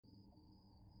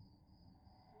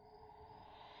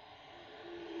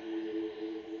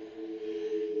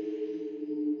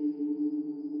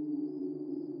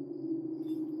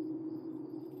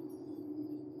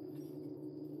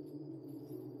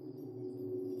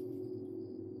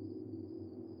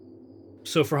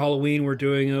So for Halloween, we're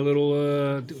doing a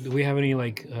little. Do we have any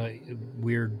like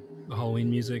weird Halloween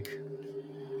music?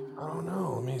 I don't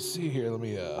know. Let me see here. Let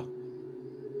me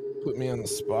put me on the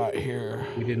spot here.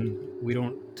 We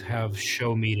don't have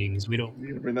show meetings. We don't. You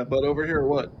gonna bring that butt over here or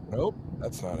what? Nope,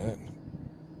 that's not it.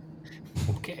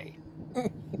 Okay.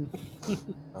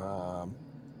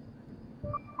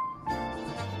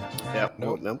 Yep.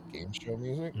 Nope. Nope. Game show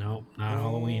music. No, not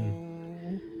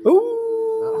Halloween. Ooh.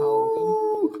 Not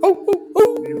Halloween. Oh, oh,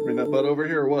 oh. You gonna bring that butt over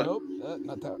here or what? Nope,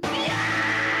 not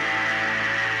that.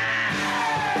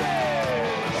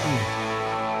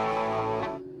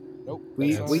 Nope.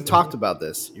 We talked about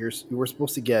this. You were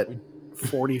supposed to get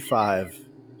 45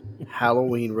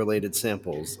 Halloween related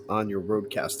samples on your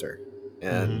Roadcaster,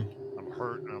 and I'm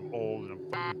hurt and I'm old and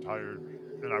I'm fucking tired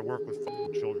and I work with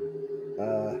fucking children.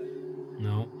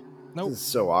 No. Nope. this is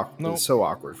so awkward. Nope. It's so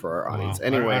awkward for our audience. Wow.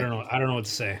 Anyway, I don't know. I don't know what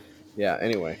to say. yeah.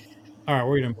 Anyway, All right,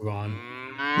 we're gonna move on.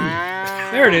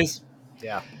 There it is.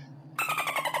 yeah.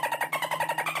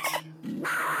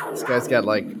 This guy's got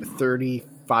like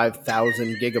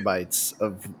 35,000 gigabytes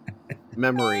of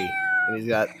memory, and he's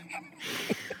got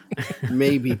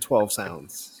maybe 12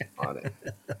 sounds on it.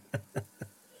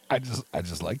 I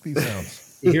just like these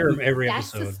sounds. You hear them every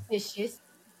That's episode. suspicious.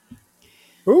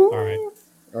 Ooh.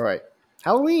 All right.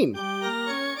 Halloween.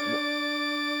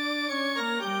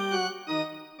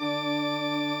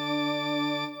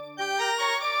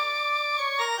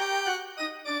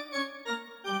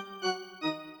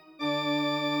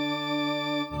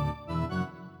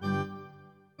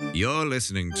 You're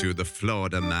listening to The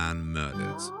Florida Man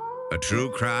Murders, a true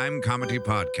crime comedy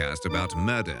podcast about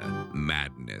murder,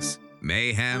 madness,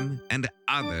 mayhem, and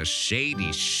other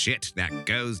shady shit that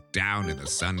goes down in the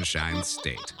Sunshine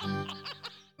State.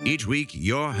 Each week,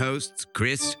 your hosts,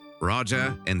 Chris,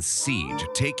 Roger, and Siege,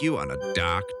 take you on a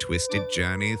dark, twisted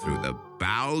journey through the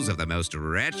bowels of the most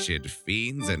wretched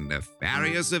fiends and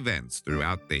nefarious events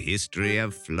throughout the history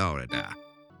of Florida.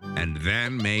 And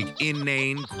then make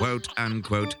inane,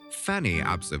 quote-unquote, funny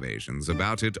observations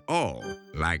about it all,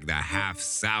 like the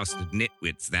half-soused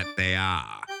nitwits that they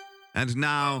are. And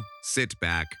now, sit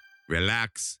back,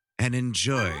 relax, and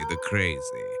enjoy the crazy,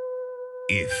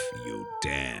 if you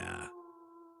dare.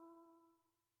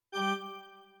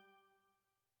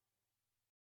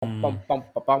 Bum, bum, bum,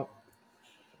 bum.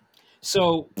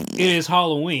 So it is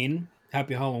Halloween.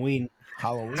 Happy Halloween.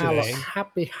 Halloween. Today.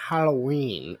 Happy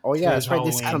Halloween. Oh, yeah, Today's that's right.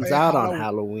 This Halloween. comes Happy out on Halloween.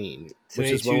 Halloween, which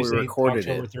Today, is when we Tuesday, recorded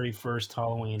October it. 31st,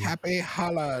 Halloween. Happy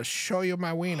holla, show you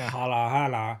my wiener. Holla,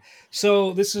 holla.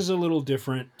 So this is a little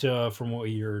different from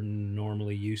what you're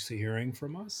normally used to hearing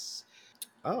from us.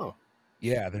 Oh,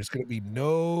 Yeah, there's gonna be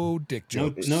no dick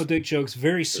jokes. No dick jokes.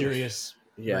 Very serious.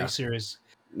 yeah. Very serious.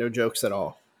 No jokes at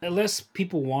all. Unless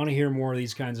people want to hear more of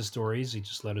these kinds of stories, you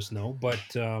just let us know. But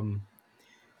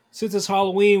since it's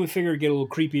Halloween, we figured to get a little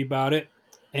creepy about it.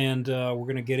 And we're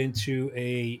going to get into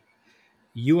a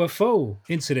UFO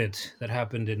incident that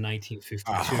happened in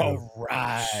 1952. All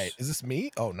right. Is this me?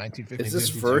 Oh, 1950. Is this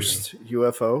 52. first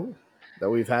UFO that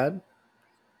we've had?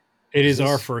 It is Is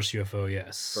our this- first UFO,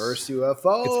 yes. First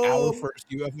UFO. It's our first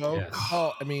UFO? Yes.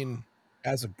 Oh, I mean,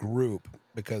 as a group,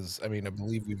 because, I mean, I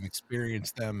believe we've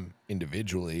experienced them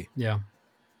individually. Yeah,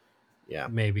 Yeah.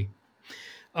 maybe.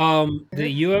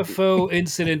 The UFO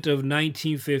incident of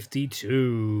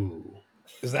 1952.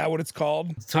 Is that what it's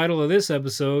called? The title of this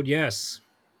episode, yes.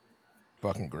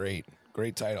 Fucking great.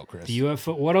 Great title, Chris. The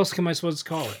UFO. What else am I supposed to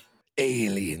call it?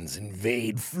 Aliens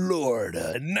invade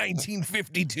Florida in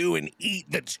 1952 and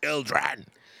eat the children.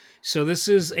 So this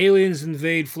is Aliens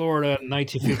Invade Florida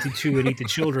 1952 and Eat the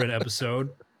Children episode.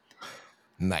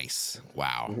 Nice.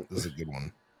 Wow. This is a good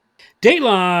one.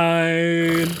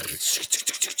 Dateline.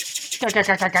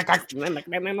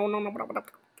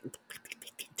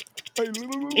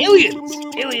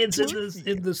 Aliens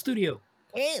in the studio.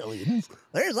 Aliens?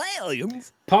 There's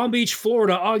aliens. Palm Beach,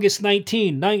 Florida, August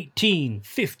 19,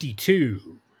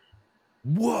 1952.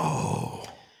 Whoa.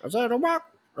 As I walk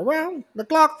around the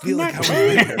clock. Feel like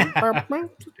I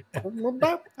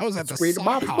I was at the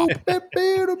sock hop.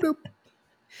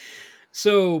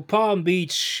 So Palm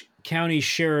Beach County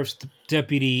Sheriff's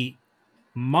Deputy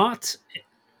Mott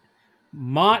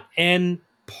N.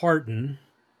 Parton.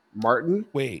 Martin.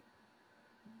 Wait.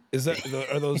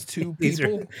 Are those two These are-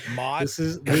 people? Mott This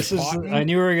is and Parton? I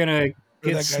knew we were gonna that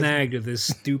get guy's- snagged with this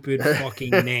stupid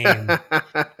fucking name.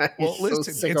 Well,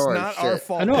 listen, it's not our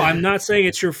fault. I know, I'm not saying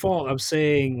it's your fault. I'm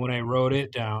saying when I wrote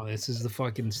it down, this is the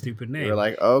fucking stupid name. We're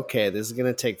like, okay, this is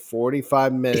gonna take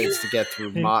 45 minutes to get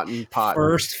through Martin Pot.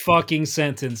 First fucking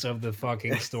sentence of the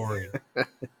fucking story.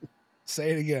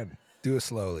 Say it again. Do it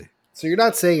slowly. So you're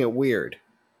not saying it weird.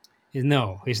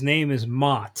 No, his name is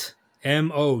Mott.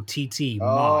 Mott. Mott.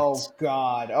 Oh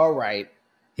God! All right,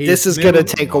 this His is gonna middle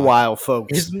take a Mott. while,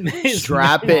 folks. his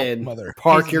Strap in, Mother.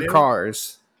 park his your middle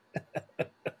cars.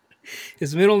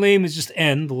 his middle name is just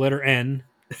N, the letter N.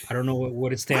 I don't know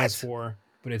what it stands What? for,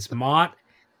 but it's Mott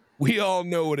We all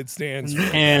know what it stands for,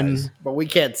 guys. N. But we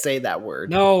can't say that word.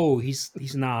 No, he's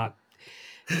not.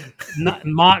 Not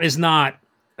Mott is not.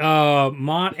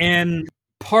 Mott N.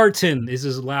 Parton is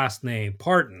his last name.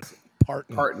 Parton.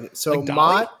 Parton. Parton. So Like Dolly?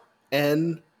 Mott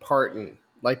and Parton,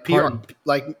 like Parton.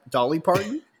 like Dolly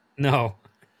Parton. No.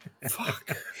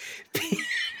 Fuck,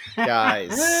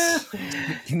 guys.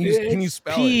 Can you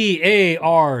spell it?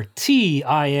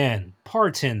 Partin.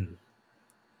 Parton.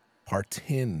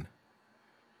 Partin.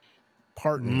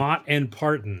 Parton. Mott and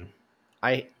Parton.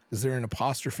 Is there an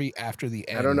apostrophe after the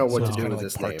N? I don't know what to it's do kinda with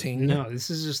this name. parting? No, this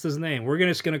is just his name. We're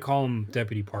just gonna call him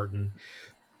Deputy Parton.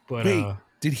 But Wait,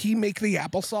 did he make the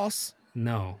applesauce?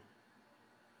 no.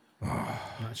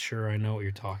 Not sure I know what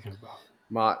you're talking about.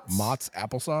 Mott's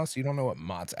applesauce? You don't know what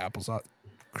Mott's applesauce?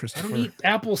 I Christopher? don't eat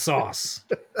applesauce.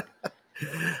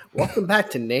 Welcome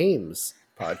back to Names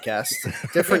Podcast.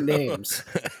 Different names.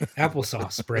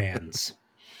 Applesauce brands.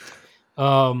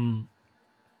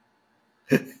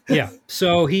 Yeah.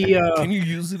 So he Can you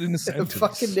use it in a The sentence?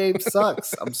 fucking name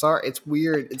sucks. I'm sorry. It's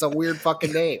weird. It's a weird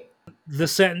fucking name. the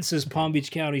sentence is Palm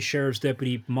Beach County Sheriff's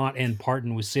Deputy Mott N.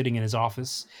 Parton was sitting in his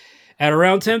office at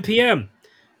around 10 p.m.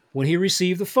 when he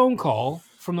received a phone call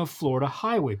from the Florida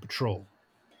Highway Patrol.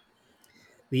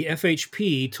 The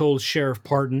FHP told Sheriff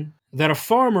Parton that a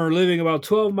farmer living about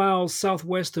 12 miles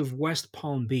southwest of West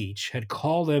Palm Beach had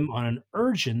called him on an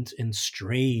urgent and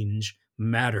strange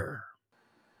matter.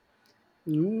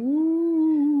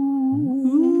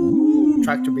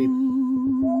 Tractor beep.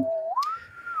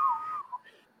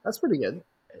 That's pretty good.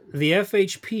 The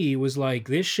FHP was like,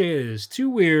 this shit is too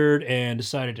weird, and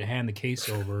decided to hand the case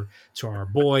over to our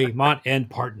boy, Mott N.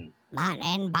 Parton. Mott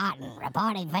and Barton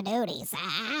reporting for duty,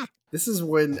 sir. This is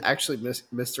when actually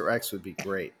Mr. X would be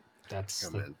great. That's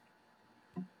Come the, in.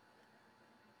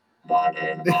 Mott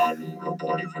and Barton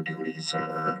reporting for duty,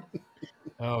 sir.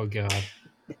 oh god.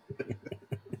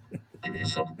 Give you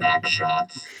some back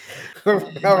shots. All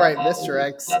right, Mr.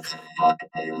 X. Let's fuck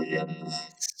aliens.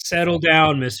 Settle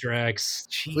down, Mr. X.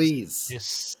 Jesus.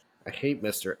 Please. I hate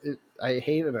I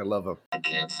hate and I love him. I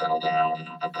can't settle down.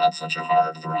 I've got such a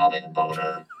hard throbbing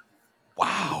boner.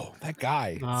 Wow, that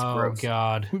guy. Oh gross.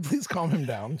 god. Would you please calm him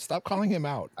down? Stop calling him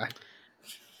out. All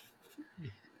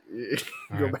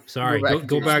right, sorry.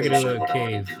 Go back into the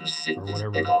cave or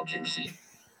whatever. All juicy.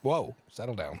 Whoa,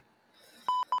 settle down.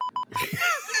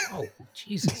 Oh,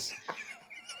 Jesus.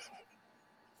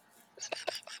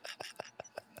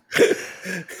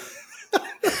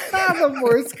 The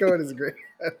Morse code is great.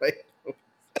 I like it.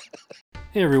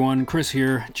 Hey everyone, Chris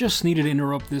here. Just needed to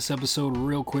interrupt this episode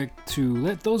real quick to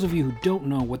let those of you who don't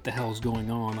know what the hell's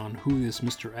going on who this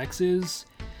Mr. X is.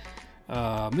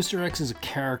 Mr. X is a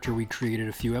character we created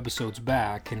a few episodes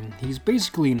back, and he's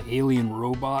basically an alien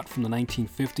robot from the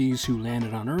 1950s who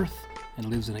landed on Earth and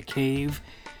lives in a cave,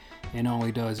 and all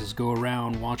he does is go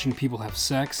around watching people have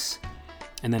sex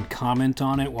and then comment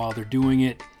on it while they're doing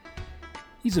it.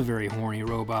 He's a very horny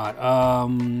robot.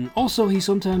 Also, he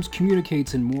sometimes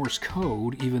communicates in Morse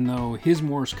code, even though his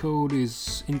Morse code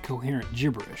is incoherent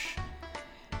gibberish.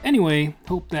 Anyway,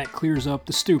 hope that clears up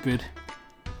the stupid.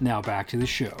 Now back to the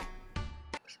show.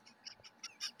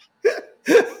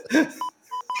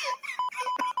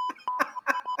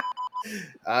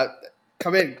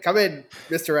 Come in,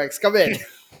 Mr. X. Come in.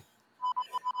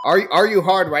 Are you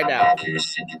hard right now? Back here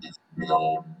sinking this big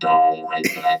old doll right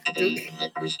in that cave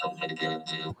that Chris told me to get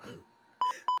into.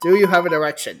 Do you have an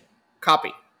erection?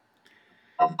 Copy.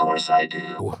 Of course I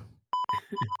do.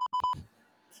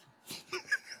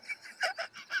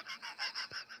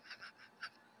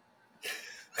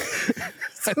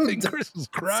 I think Chris is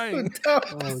crying.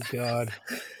 Oh, God.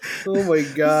 Oh my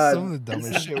god. Some of the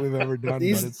dumbest shit we've ever done,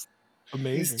 These- but it's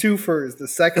amazing. These twofers. The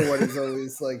second one is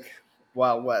always like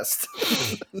Wild West.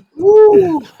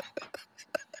 Woo!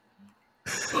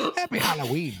 Happy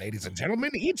Halloween, ladies and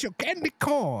gentlemen. Eat your candy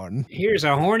corn. Here's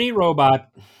a horny robot.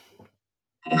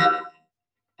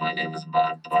 My name is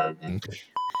Bob Barton.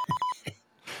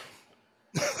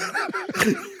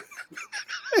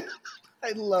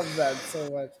 I love that so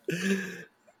much.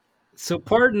 So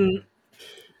Parton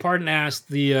asked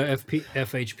the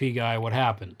FHP guy what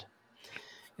happened.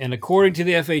 And according to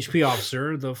the FHP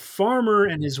officer, the farmer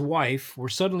and his wife were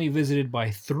suddenly visited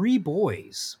by 3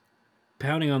 boys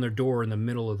pounding on their door in the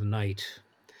middle of the night.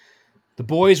 The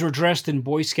boys were dressed in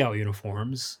Boy Scout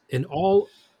uniforms, and all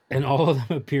of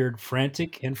them appeared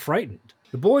frantic and frightened.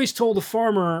 The boys told the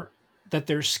farmer that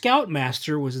their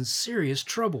scoutmaster was in serious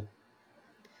trouble.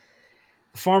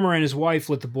 The farmer and his wife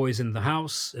let the boys into the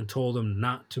house and told them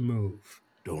not to move.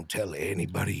 Don't tell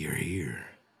anybody you're here.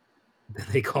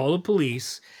 They called the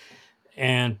police,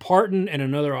 and Parton and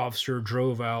another officer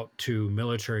drove out to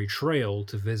Military Trail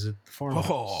to visit the farmhouse.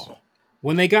 Oh,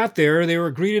 When they got there, they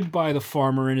were greeted by the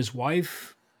farmer and his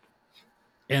wife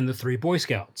and the 3 Boy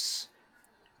Scouts.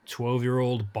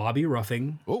 12-year-old Bobby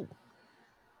Ruffing, oh,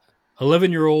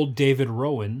 11-year-old David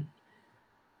Rowan,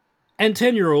 and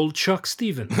 10-year-old Chuck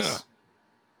Stevens.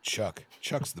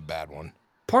 Chuck's the bad one.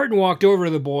 Parton walked over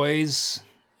to the boys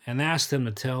and asked them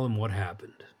to tell him what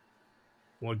happened.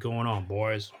 What going on,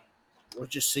 boys?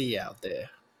 What'd you see out there?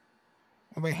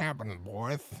 What be happening,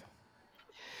 boys?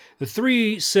 The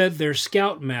 3 said their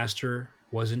scoutmaster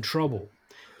was in trouble.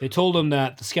 They told him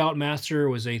that the scoutmaster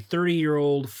was a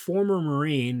 30-year-old former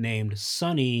Marine named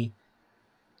Sonny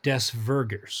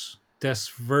Desvergers.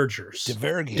 Divergus.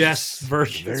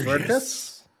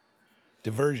 Desvergers. Divergus.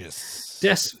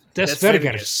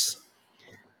 Desvergers.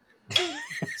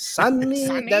 Sonny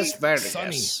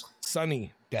Desvergers.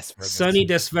 Sonny Desvergus. Sonny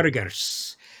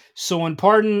Desvergers. So when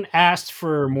Parton asked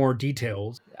for more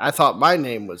details, I thought my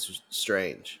name was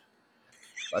strange,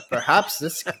 but perhaps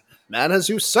this man has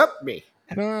usurped me.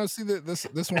 No, see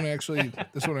this one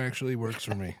actually works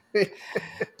for me.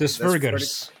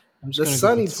 Desvergers. I'm The just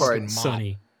Sonny gonna part. go with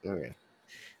Sonny. Okay,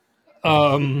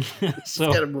 So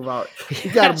you gotta move out.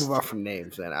 You gotta move out from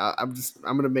names, man. I'm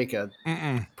gonna make a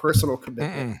personal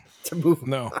commitment to move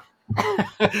No,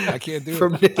 I can't do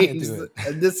from it. I can't names. do it.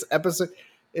 And this episode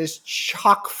is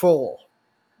chock full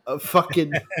of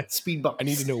fucking speed bumps. I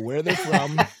need to know where they're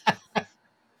from,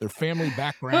 their family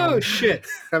background. oh shit.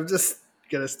 I'm just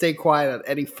gonna stay quiet on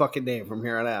any fucking name from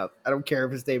here on out. I don't care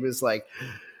if his name is like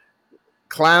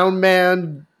Clown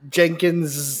Man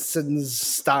Jenkins and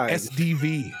Stein.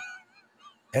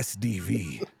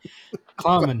 SDV.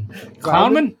 Clownman.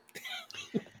 Clownman?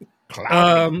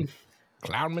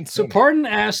 Clownman. So Parton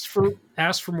asked for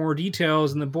more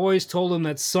details, and the boys told him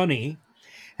that Sonny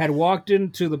had walked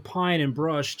into the pine and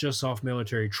brush just off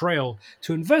Military Trail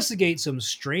to investigate some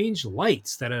strange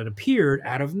lights that had appeared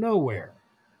out of nowhere.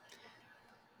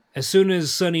 As soon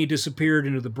as Sonny disappeared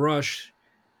into the brush,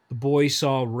 the boys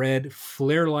saw red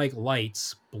flare-like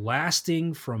lights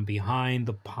blasting from behind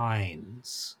the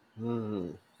pines.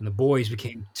 Hmm. And the boys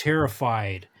became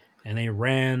terrified, and they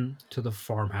ran to the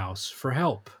farmhouse for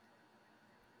help.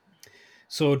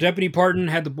 So Deputy Parton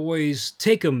had the boys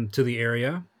take him to the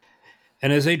area,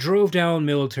 and as they drove down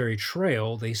Military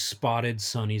Trail, they spotted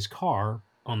Sonny's car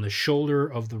on the shoulder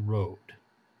of the road.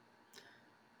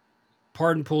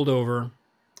 Parton pulled over,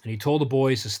 and he told the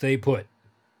boys to stay put.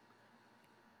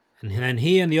 And then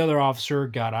he and the other officer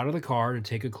got out of the car to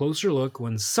take a closer look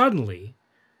when suddenly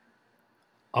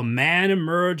a man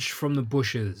emerged from the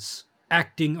bushes,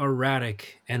 acting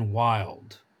erratic and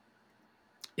wild.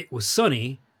 It was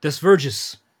Sonny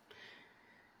Desvergis.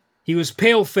 He was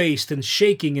pale-faced and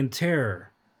shaking in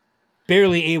terror,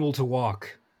 barely able to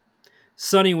walk.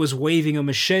 Sonny was waving a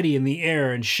machete in the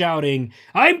air and shouting,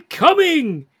 "I'm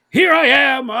coming! Here I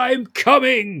am! I'm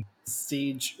coming!"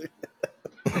 Siege.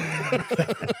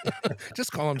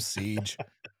 Just call him Siege.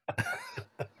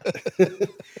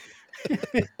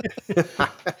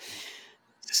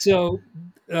 So,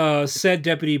 said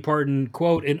Deputy Parton,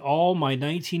 quote, "In all my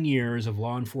 19 years of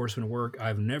law enforcement work,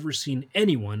 I've never seen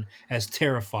anyone as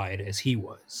terrified as he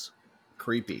was."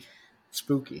 Creepy.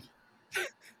 Spooky.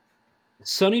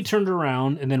 Sonny turned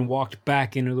around and then walked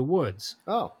back into the woods.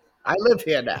 Oh, I live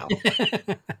here now.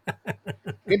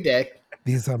 Good day.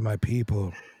 These are my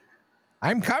people.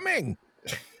 I'm coming.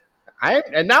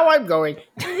 And now I'm going.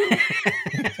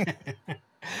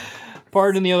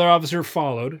 Parton and the other officer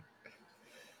followed.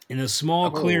 In a small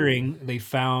clearing, they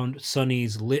found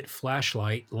Sonny's lit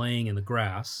flashlight laying in the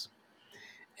grass.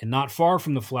 And not far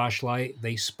from the flashlight,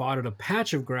 they spotted a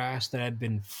patch of grass that had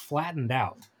been flattened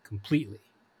out completely.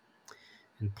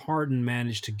 And Parton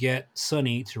managed to get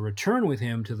Sonny to return with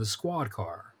him to the squad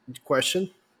car. Question,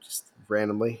 just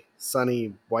randomly.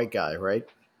 Sunny white guy, right?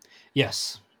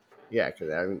 Yes. Yeah,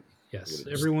 because Yes.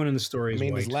 Everyone in the story is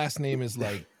white. His last name is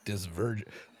like Desvergers.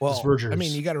 Well, Desvergers. I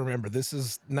mean, you got to remember, this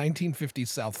is 1950s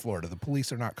South Florida. The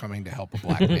police are not coming to help a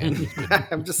black man who's been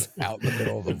I'm just out in the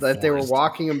middle of the that they were forest.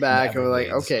 walking him back and were like,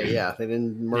 Everglades. okay, yeah, they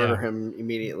didn't murder Yeah. him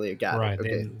immediately. Got Right, it. they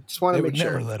Okay, didn't- just want They to would make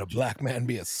never sure. let a black man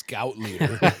be a scout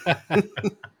leader.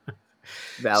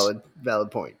 Valid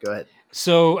point. Go ahead.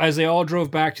 So, as they all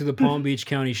drove back to the Palm Beach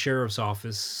County Sheriff's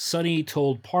Office, Sonny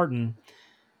told Parton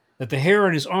that the hair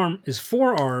on his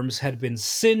forearms had been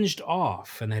singed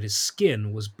off and that his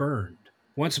skin was burned.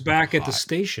 Once back at the Hot.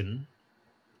 station,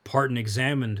 Parton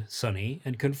examined Sonny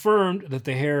and confirmed that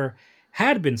the hair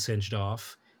had been singed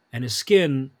off and his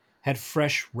skin had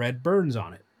fresh red burns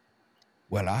on it.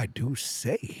 Well, I do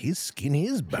say his skin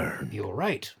is burned. You're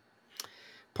right.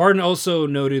 Parton also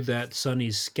noted that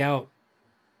Sonny's his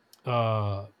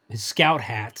scout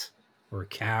hat or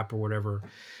cap or whatever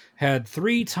had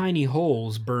 3 tiny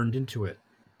holes burned into it.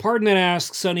 Parton then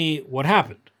asked Sonny what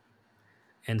happened,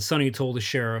 and Sonny told the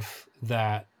sheriff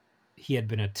that he had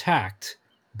been attacked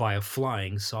by a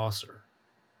flying saucer.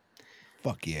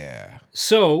 Fuck yeah.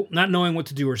 So, not knowing what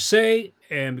to do or say,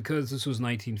 and because this was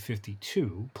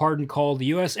 1952, Parton called the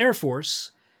U.S. Air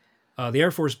Force, the Air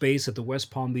Force base at the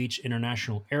West Palm Beach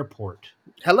International Airport.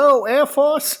 Hello, Air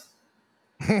Force.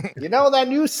 You know that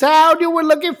new sound you were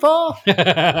looking for?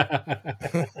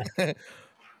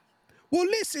 Well,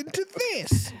 listen to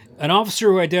this. An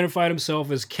officer who identified himself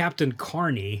as Captain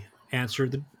Carney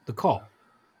answered the call.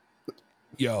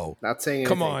 Yo, Not saying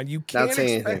come anything. on. You Not can't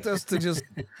saying expect anything. us to just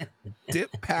dip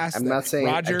past I'm that. not saying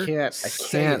Roger, I can't.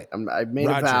 say it. I made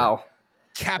Roger. a vow.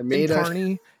 Captain made a-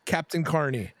 Carney. Captain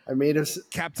Carney. I made a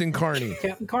Captain Carney.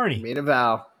 Captain Carney. made a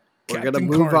vow. We're gonna Captain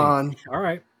move Carney. on. All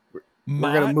right. We're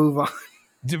gonna move on.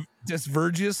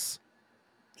 Disvergis.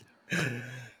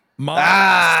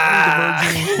 Ah!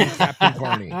 Captain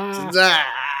Carney.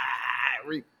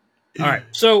 All right.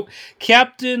 So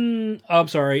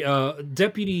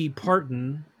Deputy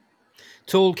Parton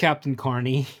told Captain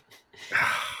Carney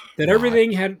that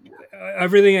everything had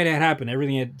happened.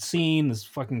 Everything had seen. This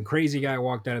fucking crazy guy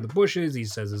walked out of the bushes. He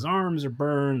says his arms are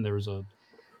burned. There was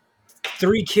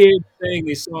 3 kids saying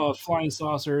they saw a flying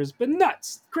saucer. It's been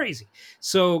nuts. Crazy.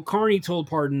 So Carney told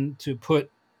Parton to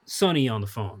put Sonny on the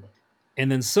phone.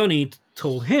 And then Sonny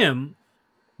told him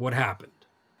what happened.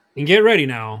 And get ready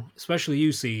now, especially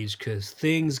you, Siege, because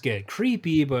things get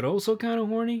creepy, but also kind of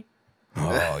horny.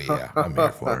 Oh, yeah. I'm here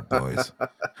for it, boys.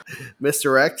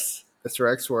 Mr. X,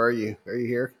 where are you? Are you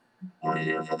here? We're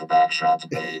here for the back shots,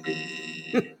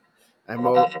 baby. I'm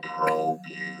We're about to probe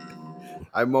you.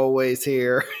 I'm always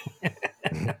here.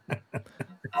 I'm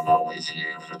always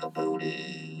here for the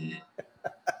booty.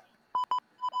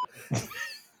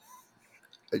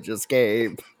 I just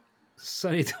came.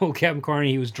 Sonny told Captain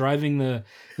Carney he was driving the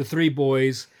 3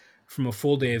 boys from a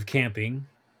full day of camping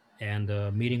and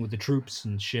meeting with the troops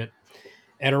and shit.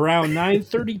 At around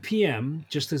 9:30 p.m.,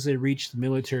 just as they reached the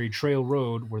Military Trail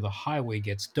Road where the highway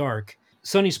gets dark,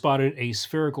 Sonny spotted a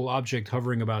spherical object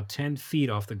hovering about 10 feet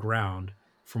off the ground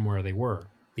from where they were.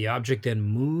 The object then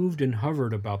moved and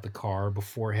hovered about the car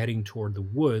before heading toward the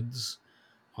woods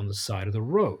on the side of the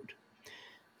road.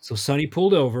 So Sonny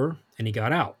pulled over and he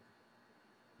got out.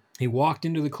 He walked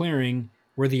into the clearing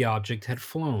where the object had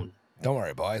flown. Don't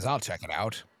worry, boys. I'll check it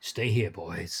out. Stay here,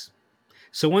 boys.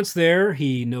 So once there,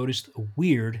 he noticed a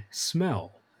weird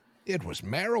smell. It was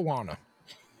marijuana.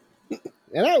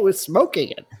 And I was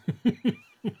smoking it.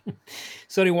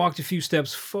 Sonny walked a few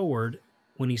steps forward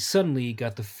when he suddenly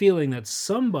got the feeling that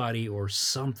somebody or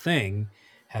something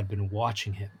had been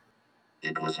watching him.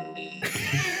 It was me.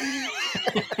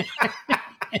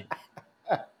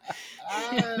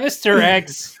 Mr.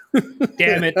 X,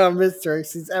 damn it. Oh, Mr.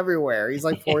 X, he's everywhere. He's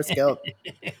like Forrest Gump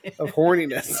of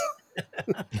horniness.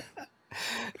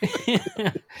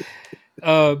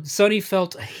 Sonny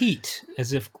felt a heat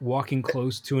as if walking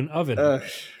close to an oven.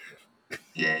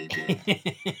 Yeah, you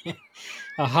did.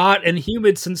 A hot and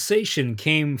humid sensation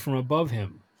came from above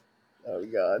him. Oh,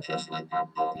 God. Just like my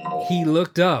butthole. He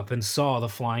looked up and saw the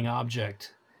flying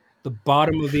object. The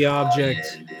bottom of the object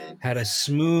Yeah, you did. had a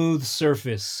smooth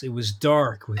surface. It was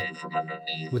dark And from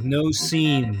underneath. with no looking at it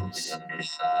from seams, the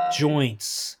underside.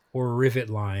 joints, or rivet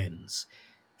lines.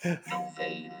 No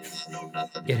veins, no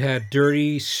nothing. It had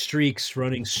dirty streaks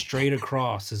running straight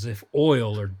across as if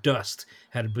oil or dust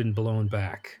had been blown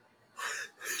back.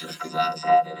 Just because I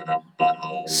had it in a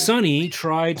butthole. Sonny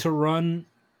tried to run,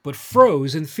 but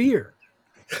froze in fear.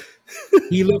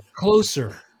 He looked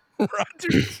closer.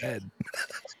 Roger said.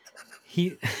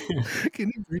 He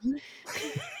Can you breathe?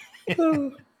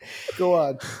 Go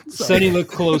on. Sonny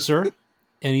looked closer,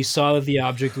 and he saw that the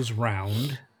object was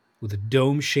round, with a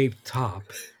dome-shaped top,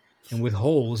 and with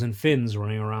holes and fins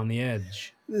running around the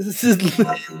edge. This is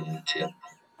Mushroom tip.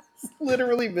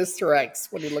 literally Mr.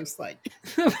 X, what he looks like.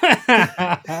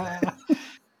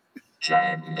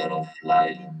 Giant metal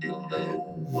flying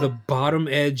dildo. The bottom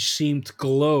edge seemed to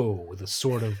glow with a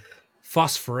sort of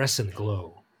phosphorescent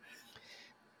glow.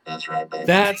 That's right, baby.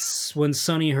 That's when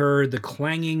Sonny heard the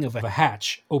clanging of a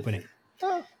hatch opening.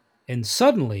 And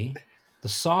suddenly, the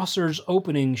saucer's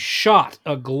opening shot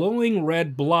a glowing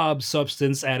red blob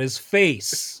substance at his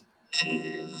face.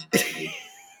 Cheers, baby.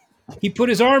 He put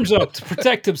his arms up to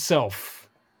protect himself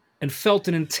and felt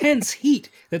an intense heat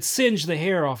that singed the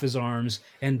hair off his arms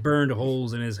and burned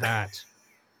holes in his hat.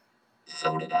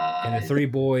 So did And the I. 3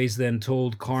 boys then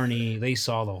told Carney they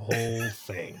saw the whole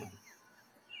thing.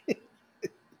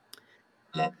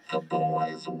 Let the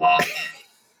boys watch.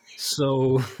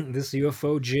 So this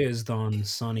UFO jizzed on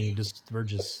Sonny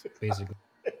Burgess, basically.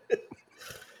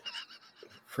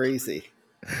 Crazy.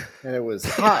 And it was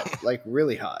hot, like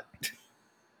really hot.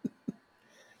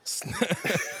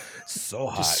 So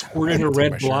hot. Just squirted I a had to take my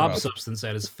red shirt blob off. substance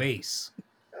at his face.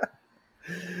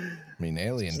 I mean,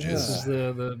 alien This jizz. is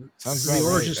the Sounds the about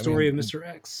origin right. I story mean- of Mr.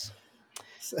 X.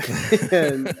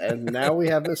 and now we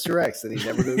have Mr. X, and he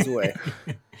never goes away.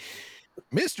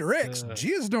 Mr. X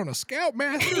jizzed on a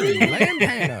scoutmaster in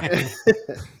Lantana.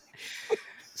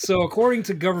 So, according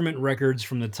to government records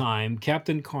from the time,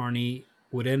 Captain Carney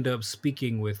would end up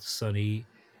speaking with Sonny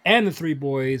and the 3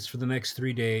 boys for the next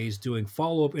 3 days, doing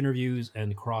follow-up interviews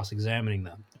and cross-examining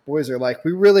them. Boys are like,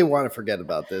 we really want to forget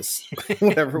about this.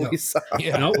 Whatever No. we saw.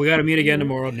 Yeah. No, we got to meet again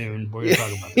tomorrow at noon. We're going to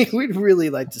talk about this. We'd really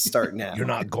like to start now. You're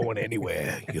not going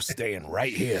anywhere. You're staying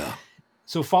right here.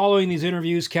 So, following these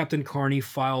interviews, Captain Carney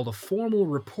filed a formal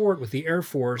report with the Air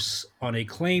Force on a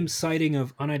claimed sighting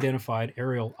of unidentified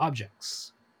aerial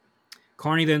objects.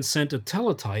 Carney then sent a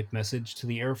teletype message to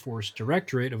the Air Force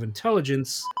Directorate of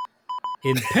Intelligence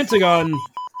in Pentagon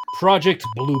Project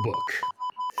Blue Book.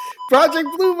 Project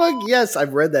Blue Book? Yes,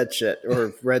 I've read that shit,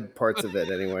 or read parts of it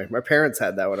anyway. My parents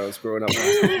had that when I was growing up.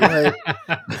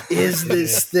 What is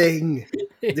this thing?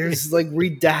 There's like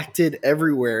redacted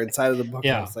everywhere inside of the book.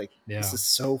 Yeah, I was like, yeah. this is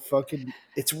so fucking,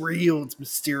 it's real, it's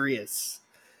mysterious.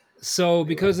 So,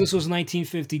 because this was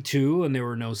 1952 and there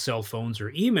were no cell phones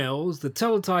or emails, the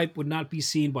teletype would not be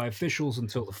seen by officials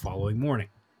until the following morning.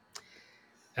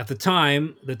 At the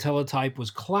time, the teletype was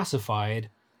classified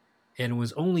and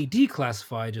was only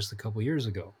declassified just a couple years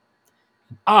ago.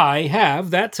 I have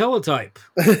that teletype.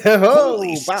 Oh,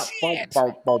 Holy shit.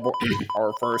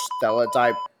 our first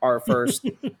teletype, our first.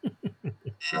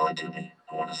 Show it to me.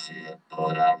 I want to see it.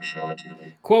 Pull it out and show it to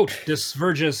me. Quote,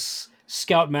 Disvergus,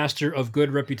 scoutmaster of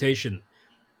good reputation.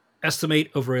 Estimate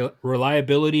of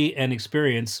reliability and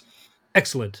experience.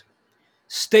 Excellent.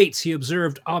 States he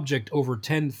observed object over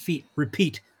 10 feet.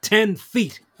 Repeat, 10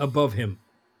 feet above him.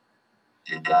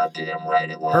 You goddamn right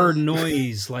it was. Heard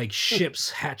noise like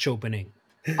ship's hatch opening.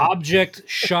 Object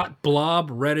shot blob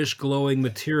reddish glowing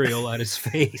material at his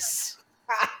face.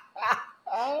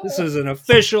 This is an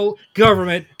official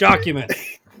government document.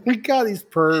 We got these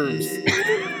pervs.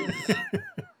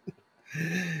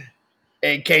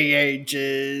 AKA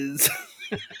jizz.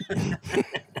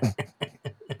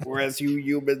 Or as you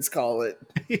humans call it.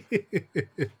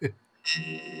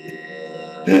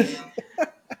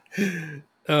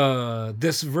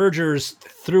 Disvergers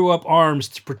threw up arms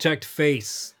to protect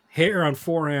face. Hair on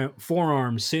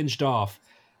forearm singed off.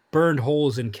 Burned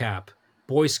holes in cap.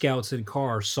 Boy Scouts in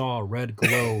car saw red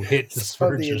glow hit Saw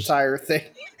the Disvergers. entire thing.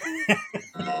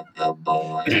 Let the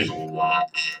boys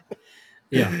watch.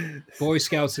 Yeah. Boy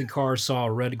Scouts in car saw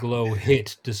red glow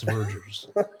hit Disvergers.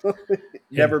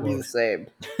 Never End be quote. the same.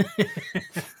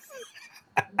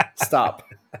 Stop.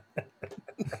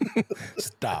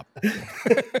 Stop.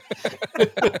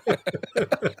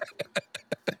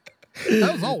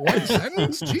 That was all one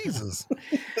sentence? Jesus.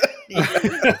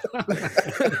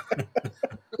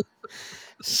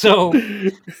 So,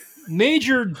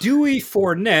 Major Dewey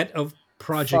Fournette of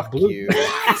Project Fuck Blue. you.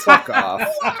 Fuck off.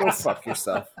 Go fuck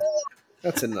yourself.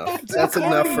 That's enough. That's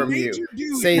enough from you.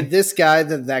 Say this guy,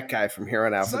 then that guy from here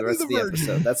on out for the Sonny rest the of the Virgin.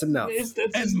 episode. That's enough. That's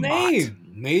his And name.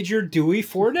 Major Dewey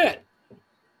Fournette.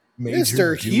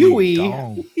 Mr. Dewey Huey.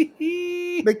 Dong.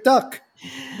 McDuck.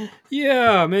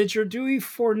 Yeah, Major Dewey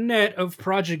Fournette of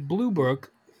Project Blue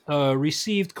Book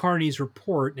received Carney's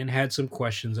report and had some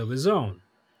questions of his own,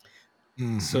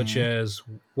 such as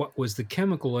what was the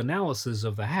chemical analysis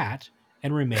of the hat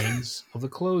and remains of the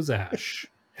clothes ash?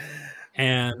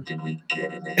 And Did we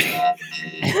get any of that?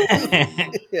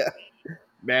 Jeez. Yeah.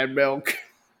 Mad milk.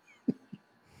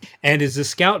 and is the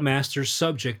Scoutmaster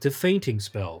subject to fainting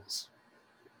spells?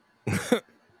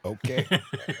 Okay.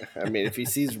 I mean, if he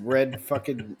sees red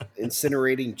fucking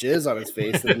incinerating jizz on his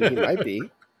face, then he might be.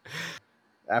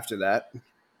 After that.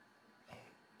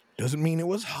 Doesn't mean it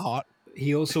was hot.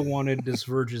 He also wanted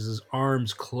Disverges'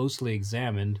 arms closely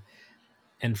examined,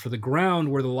 and for the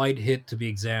ground where the light hit to be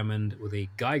examined with a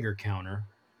Geiger counter.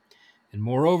 And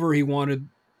moreover, he wanted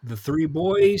the 3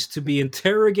 boys to be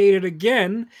interrogated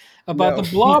again about No.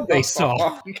 the blob they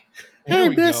saw. Here Hey,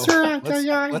 we go. mister,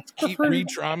 Let's keep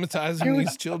re-traumatizing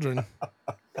these children.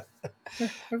 I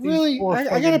really, These poor I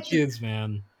fucking gotta, kids,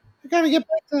 man. I gotta get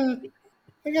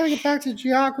back to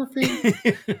geography.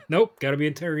 Nope, got to be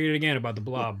interrogated again about the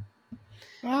blob.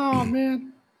 Oh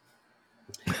man.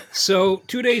 So,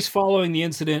 2 days following the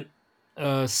incident,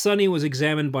 Sonny was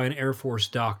examined by an Air Force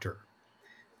doctor.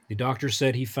 The doctor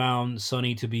said he found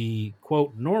Sonny to be,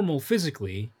 quote, normal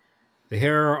physically. The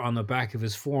hair on the back of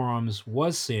his forearms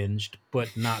was singed, but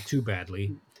not too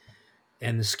badly.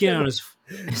 And the skin on his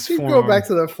Keep going forearm. back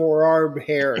to the forearm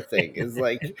hair thing. Is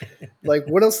like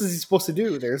what else is he supposed to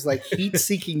do? There's like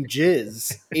heat-seeking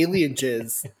jizz, alien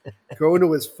jizz, going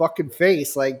to his fucking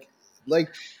face. Like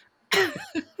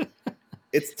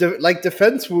it's like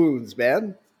defense wounds,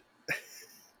 man.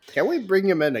 Can we bring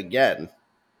him in again?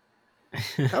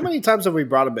 How many times have we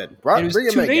brought him in? It was Bring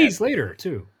him 2 in again. days later,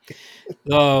 too.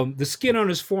 The skin on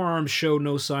his forearm showed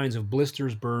no signs of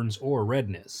blisters, burns, or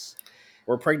redness.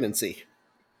 Or pregnancy.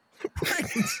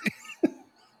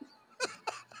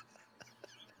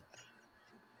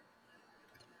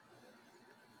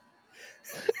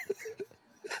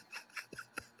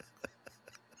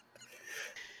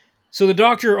 So the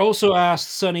doctor also asked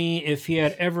Sonny if he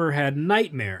had ever had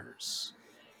nightmares.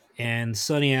 And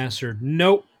Sonny answered,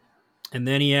 nope. And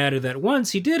then he added that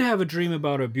once he did have a dream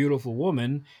about a beautiful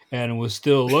woman and was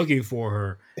still looking for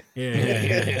her.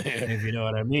 If you know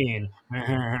what I mean.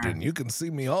 And you can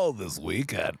see me all this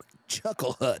week at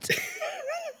Chuckle Hut.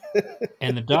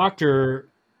 And the doctor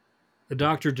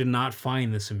did not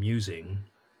find this amusing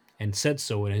and said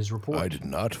so in his report. I did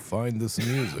not find this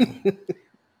amusing.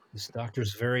 This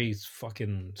doctor's very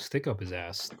fucking stick up his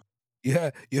ass. Yeah,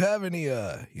 you have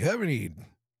any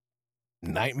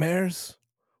nightmares?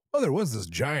 Well, there was this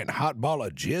giant hot ball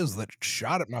of jizz that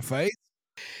shot at my face.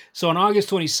 So on August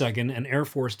 22nd, an Air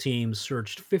Force team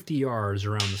searched 50 yards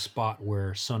around the spot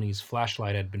where Sonny's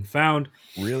flashlight had been found.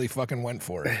 Really fucking went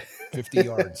for it. 50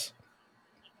 yards.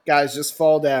 Guys, just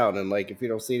fall down, and like if you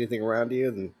don't see anything around you,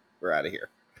 then we're out of here.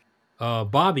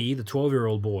 Bobby, the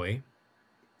 12-year-old Boy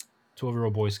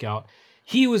Scout,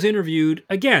 he was interviewed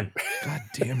again. God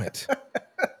damn it.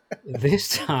 This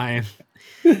time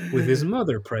with his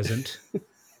mother present.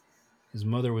 His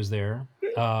mother was there.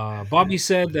 Bobby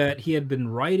said that he had been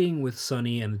riding with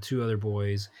Sonny and the two other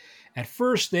boys. At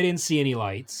first, they didn't see any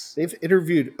lights. They've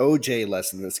interviewed OJ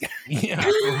less than this guy. Yeah, for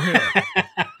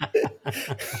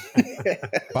real.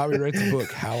 Bobby writes a book,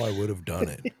 How I Would Have Done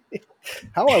It.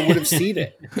 How I would have seen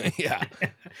it. Yeah.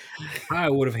 I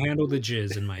would have handled the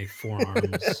jizz in my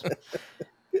forearms.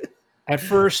 At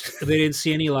first, they didn't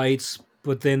see any lights,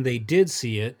 but then they did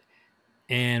see it.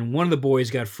 And one of the boys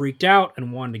got freaked out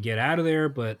and wanted to get out of there,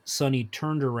 but Sonny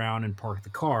turned around and parked the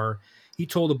car. He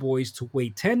told the boys to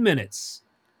wait 10 minutes,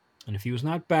 and if he was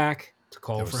not back, to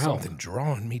call There for was help. something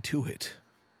drawing me to it.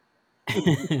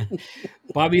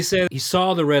 Bobby said he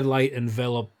saw the red light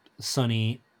envelop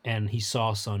Sonny, and he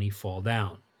saw Sonny fall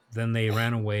down. Then they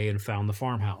ran away and found the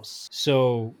farmhouse.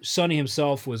 So Sonny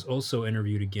himself was also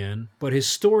interviewed again, but his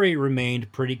story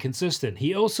remained pretty consistent.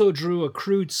 He also drew a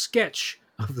crude sketch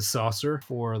of the saucer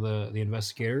for the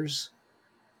investigators.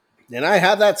 And I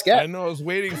have that I sketch. know I was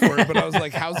waiting for it, but I was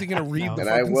like, how's he going to read the And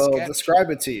I fucking will sketch?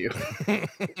 describe it to you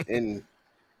in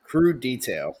crude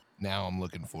detail. Now I'm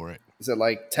looking for it. Is it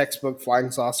like textbook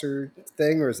flying saucer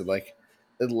thing, or is it like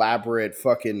elaborate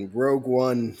fucking Rogue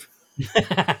One?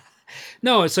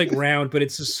 No, it's like round, but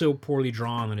it's just so poorly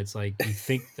drawn that it's like you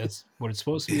think that's what it's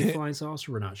supposed to be, a flying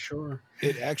saucer. We're not sure.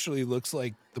 It actually looks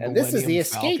like the And this is the Millennium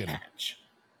escape Falcon. hatch.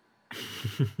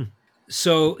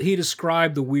 So he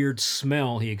described the weird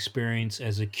smell he experienced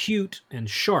as acute and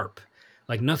sharp,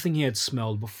 like nothing he had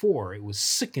smelled before. It was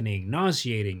sickening,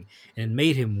 nauseating, and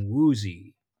made him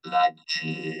woozy. Like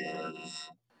cheers.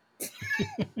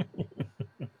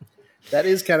 That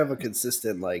is kind of a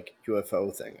consistent like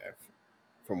UFO thing,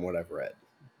 from what I've read.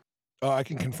 Oh, I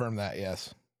can confirm that,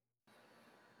 yes.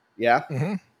 Yeah.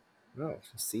 Mm-hmm. Oh,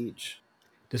 siege.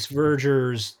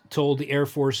 Disvergers told the Air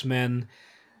Force men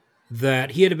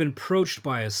that he had been approached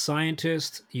by a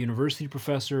scientist, university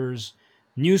professors,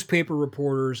 newspaper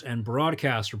reporters, and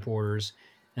broadcast reporters,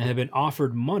 and had been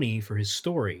offered money for his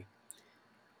story.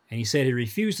 And he said he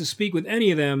refused to speak with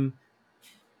any of them.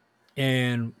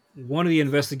 And one of the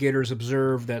investigators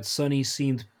observed that Sonny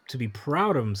seemed to be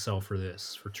proud of himself for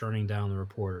this, for turning down the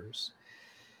reporters.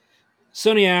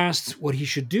 Sonny asked what he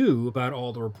should do about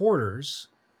all the reporters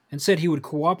and said he would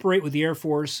cooperate with the Air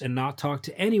Force and not talk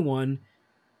to anyone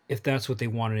if that's what they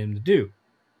wanted him to do.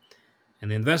 And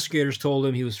the investigators told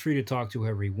him he was free to talk to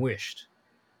whoever he wished.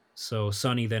 So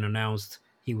Sonny then announced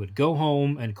he would go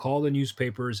home and call the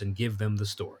newspapers and give them the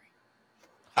story.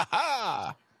 Ha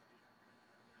ha!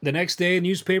 The next day,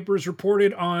 newspapers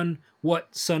reported on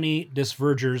what Sonny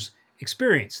Disvergers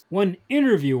experienced. One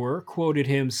interviewer quoted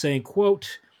him saying,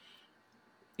 quote,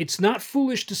 "It's not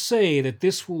foolish to say that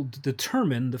this will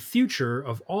determine the future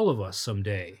of all of us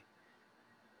someday.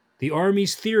 The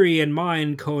Army's theory and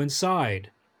mine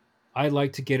coincide. I'd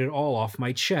like to get it all off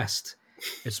my chest.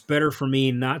 It's better for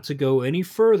me not to go any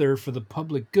further for the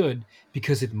public good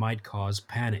because it might cause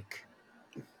panic."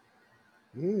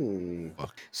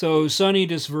 So Sonny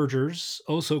Desvergers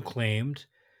also claimed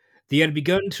they had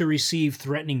begun to receive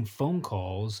threatening phone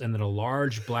calls and that a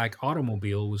large black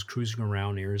automobile was cruising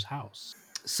around near his house.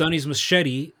 Sonny's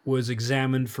machete was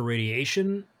examined for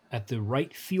radiation at the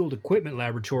Wright Field Equipment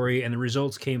Laboratory, and the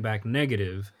results came back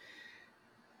negative,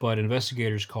 but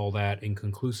investigators call that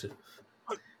inconclusive.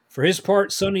 For his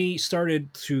part, Sonny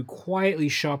started to quietly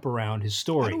shop around his How do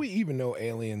story. we even know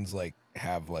aliens like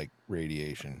have like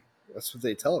radiation? That's what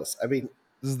they tell us. I mean,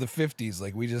 This is the 50s.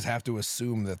 Like we just have to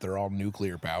assume that they're all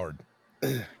nuclear powered.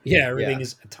 Yeah, everything Yeah.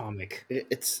 is atomic.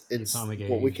 it's Atomic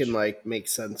what we can age. like make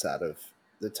sense out of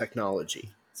the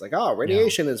technology. It's like, oh,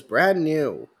 radiation is brand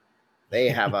new. They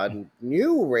have a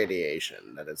new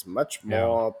radiation that is much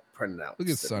more pronounced Look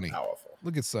at and Sonny. powerful.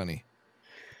 Look at Sonny.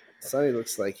 Sonny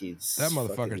looks like he's That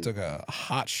motherfucker took a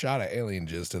hot shot of alien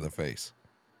jizz to the face.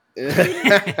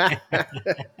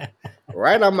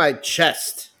 right on my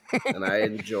chest, and I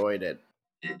enjoyed it.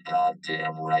 You're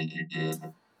goddamn right you did.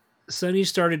 Sonny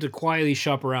started to quietly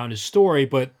shop around his story,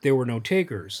 but there were no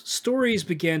takers. Stories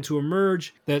began to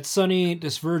emerge that Sonny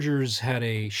Desvergers had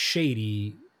a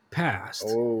shady past.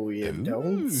 Oh, you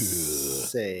don't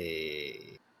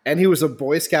say. And he was a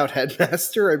Boy Scout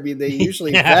headmaster. I mean, they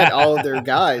usually vet all of their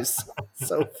guys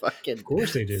so fucking Of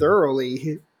course they do.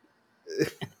 thoroughly.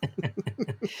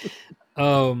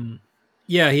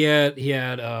 Yeah, he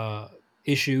had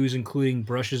issues, including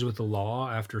brushes with the law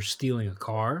after stealing a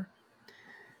car,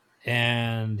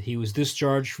 and he was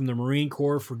discharged from the Marine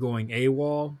Corps for going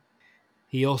AWOL.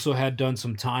 He also had done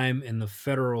some time in the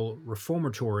Federal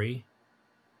Reformatory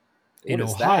in What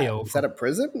is Ohio. that? Is that a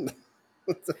prison?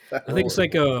 I think it's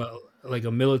like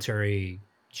a military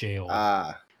jail.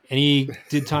 Ah, And he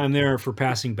did time there for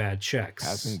passing bad checks.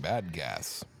 Passing bad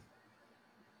gas.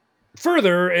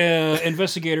 Further,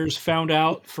 investigators found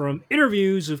out from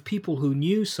interviews of people who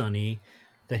knew Sonny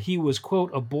that he was,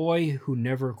 quote, a boy who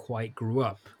never quite grew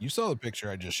up, You saw the picture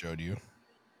I just showed you.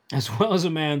 as well as a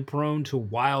man prone to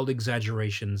wild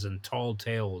exaggerations and tall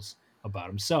tales about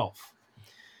himself.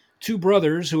 Two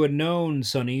brothers who had known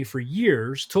Sonny for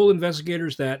years told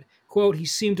investigators that, quote, he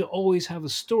seemed to always have a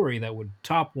story that would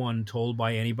top one told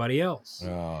by anybody else.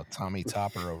 Oh, Tommy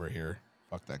Topper over here.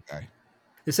 Fuck that guy.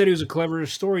 They said he was a clever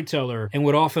storyteller and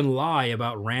would often lie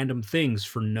about random things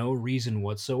for no reason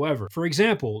whatsoever. For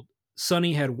example,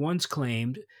 Sonny had once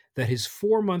claimed that his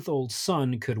 4-month-old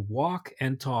son could walk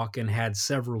and talk and had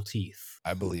several teeth.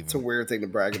 I believe it's a him. weird thing to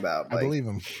brag about. I Like, believe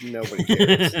him. nobody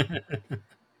cares.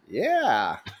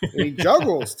 Yeah. And he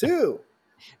juggles too.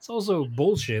 It's also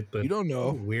bullshit, but You don't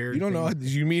know. weird. You don't know. thing. Did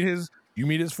you meet his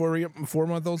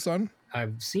 4-month-old son?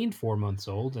 I've seen 4 months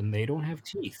old and they don't have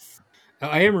teeth.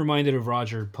 I am reminded of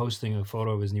Roger posting a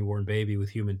photo of his newborn baby with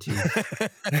human teeth.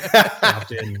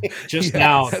 Popped in just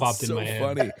now. It that's popped in so my head.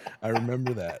 funny. I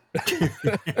remember that.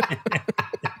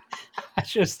 It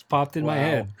just popped in my Wow.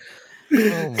 head.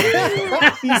 Oh my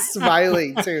God. He's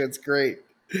smiling too. It's great.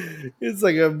 It's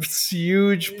like a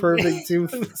huge, perfect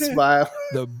tooth smile.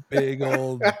 The big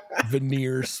old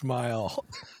veneer smile.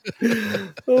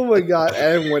 Oh my god!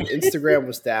 And when Instagram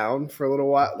was down for a little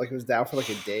while, like it was down for like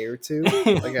a day or two,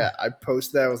 like I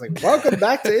posted that. I was like, "Welcome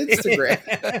back to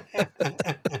Instagram."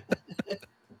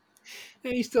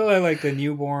 And he still had like the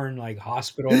newborn like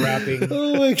hospital wrapping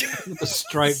Oh my god!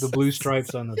 with the blue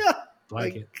stripes on the Yeah,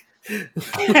 blanket.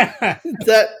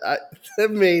 that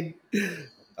made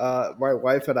my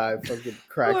wife and I fucking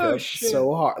crack Oh, up shit.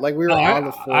 so hard. Like we were I- on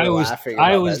the floor I was laughing.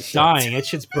 I about was that shit. dying. That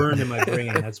shit's burned in my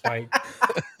brain. That's why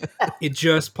it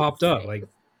just popped up like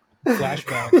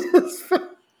flashbacks.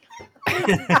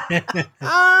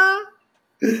 Ah!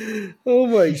 Oh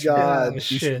my god! Oh,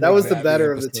 shit. That was the That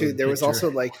better of the episode two. There was picture.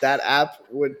 also like that app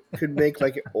could make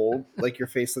like an old, like your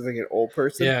face look like an old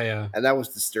person. Yeah. And that was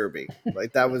disturbing.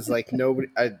 Like that was like nobody.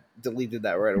 I deleted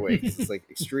that right away because it's like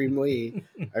extremely.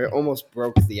 I almost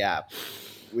broke the app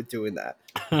with doing that.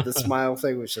 The smile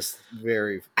thing was just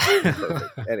very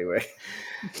perfect. Anyway,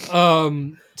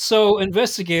 So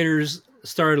investigators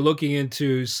started looking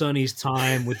into Sonny's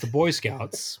time with the Boy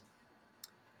Scouts.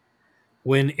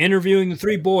 When interviewing the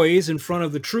three boys in front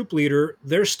of the troop leader,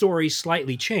 their story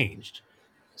slightly changed.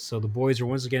 So the boys are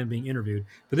once again being interviewed,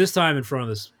 but this time in front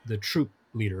of the troop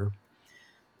leader.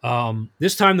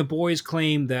 This time, the boys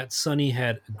claimed that Sonny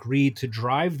had agreed to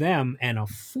drive them and a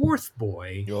fourth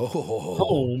boy Oh,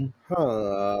 home.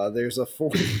 There's a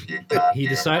fourth. He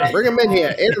decided, Bring him in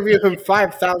here. Interview him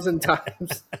 5,000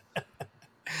 times.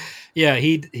 yeah,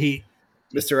 he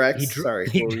Mr. he, X, dr- sorry,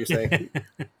 he what were you saying?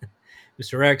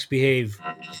 Mr. X, behave.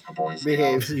 I'm just a boy scout.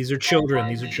 Behave. These are children.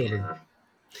 These are Right children.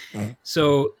 here.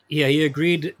 So yeah, he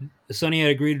agreed. Sonny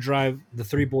had agreed to drive the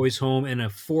three boys home and a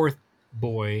fourth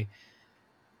boy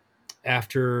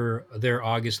after their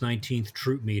August 19th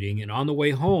troop meeting. And on the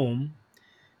way home,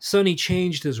 Sonny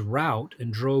changed his route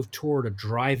and drove toward a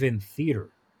drive-in theater.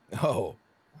 oh,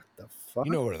 What the fuck?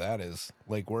 you know where that is,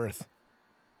 Lake Worth.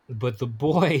 But the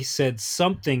boy said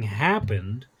something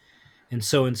happened, and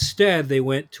so instead they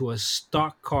went to a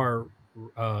stock car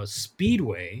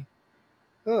speedway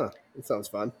Huh, that sounds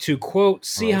fun. to quote,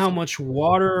 see how Rifle. much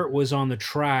water was on the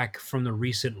track from the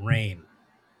recent rain.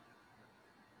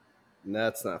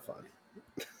 That's not fun.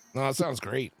 No, that sounds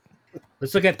great.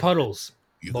 Let's look at puddles,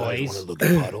 You guys boys. want to look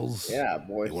at puddles? Yeah,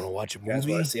 boys. You want to watch a You guys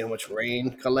movie? want to see how much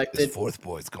rain This collected? fourth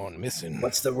boy's gone missing.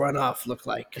 What's the runoff look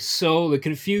like? So the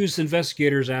confused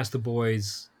investigators asked the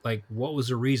boys, like, what was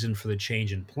the reason for the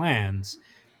change in plans?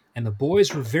 And the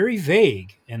boys were very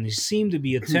vague, and they seemed to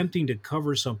be attempting to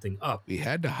cover something up, We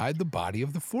had to hide the body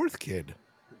of the fourth kid.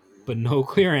 but no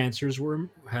clear answers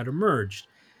had emerged.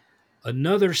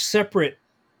 Another separate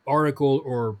article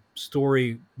or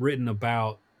story written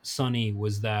about Sonny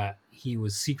was that he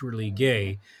was secretly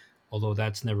gay, although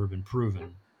that's never been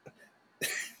proven.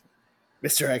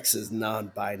 Mr. X is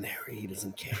non-binary. He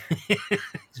doesn't care.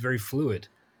 He's very fluid.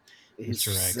 He's,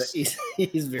 Mr. X.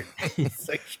 he's very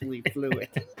sexually fluid.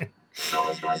 So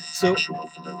is my sexual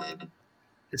fluid.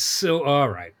 So, all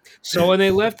right. So when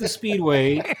they left the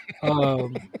speedway,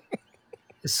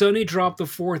 Sonny dropped the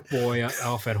fourth boy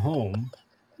off at home.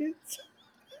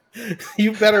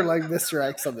 You better like Mr.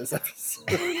 X on this episode.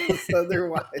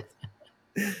 Otherwise,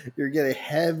 you're getting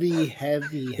heavy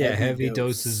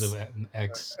Doses of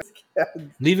X.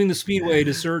 Leaving the speedway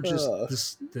to search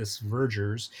this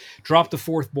vergers, dropped the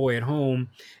fourth boy at home,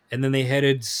 and then they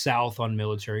headed south on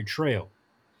Military Trail.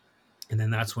 And then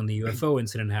that's when the UFO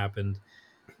incident happened.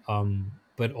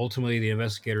 But ultimately, the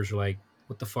investigators were like,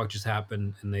 "What the fuck just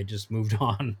happened?" And they just moved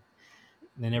on.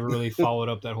 They never really followed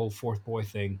up that whole fourth boy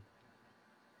thing.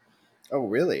 Oh,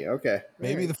 really? Okay.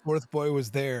 Maybe the fourth boy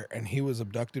was there and he was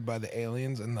abducted by the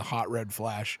aliens, and the hot red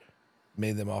flash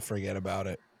made them all forget about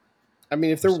it. I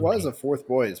mean, if there was a fourth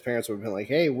boy, his parents would have been like,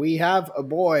 "Hey, we have a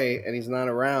boy, and he's not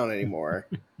around anymore.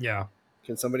 Yeah.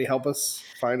 Can somebody help us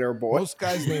find our boy?" Most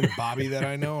guys named Bobby that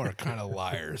I know are kind of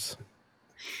liars.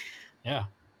 Yeah.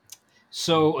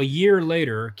 So a year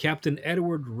later, Captain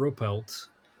Edward Ruppelt,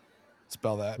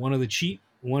 Spell that. one of the Ruppelt,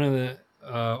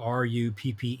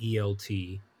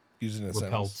 Using a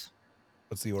sentence. Ruppelt.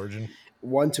 What's the origin?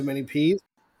 One too many P's.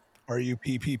 Ruppelt.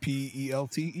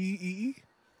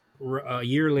 A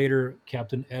year later,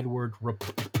 Captain Edward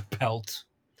Ruppelt,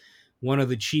 one of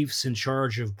the chiefs in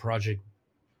charge of Project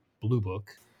Blue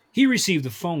Book, he received a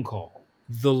phone call.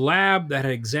 The lab that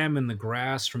had examined the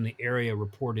grass from the area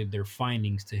reported their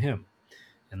findings to him,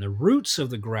 and the roots of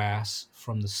the grass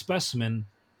from the specimen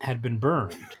had been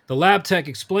burned. The lab tech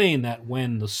explained that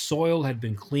when the soil had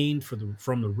been cleaned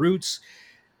from the roots,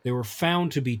 they were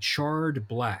found to be charred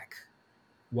black,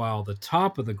 while the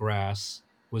top of the grass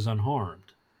was unharmed.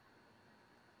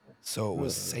 So it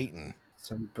was Satan.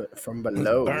 From It was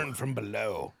below. burned from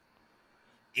below.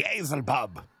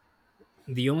 Yazelbub.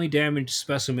 The only damaged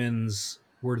specimens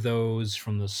were those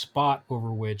from the spot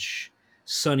over which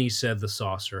Sonny said the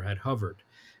saucer had hovered,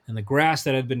 and the grass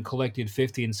that had been collected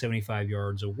 50 and 75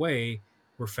 yards away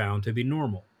were found to be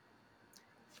normal.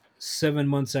 7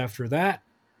 months after that,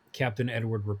 Captain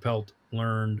Edward Ruppelt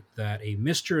learned that a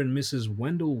Mr. and Mrs.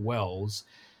 Wendell Wells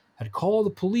had called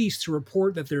the police to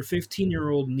report that their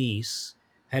 15-year-old niece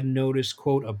had noticed,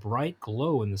 quote, a bright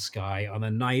glow in the sky on the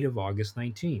night of August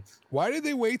 19th. Why did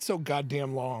they wait so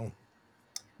goddamn long?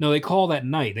 No, they call that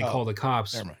night. They Oh, call the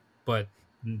cops, Never mind. but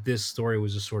this story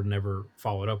was just sort of never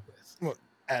followed up with. Well,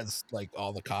 as like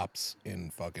all the cops in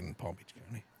fucking Palm Beach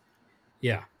County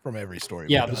Yeah, from every story.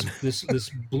 yeah. we've done. This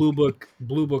blue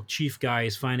book chief guy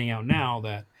is finding out now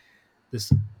that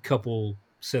this couple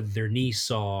said that their niece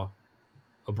saw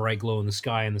a bright glow in the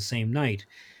sky on the same night.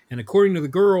 And according to the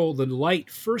girl, the light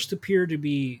first appeared to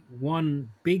be one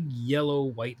big yellow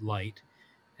white light,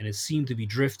 and it seemed to be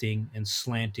drifting and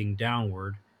slanting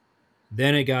downward.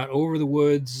 Then it got over the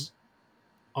woods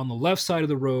on the left side of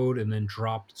the road and then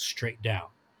dropped straight down.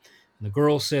 And the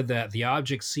girl said that the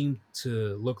object seemed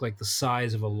to look like the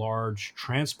size of a large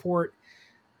transport,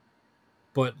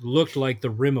 but looked like the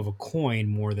rim of a coin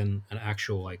more than an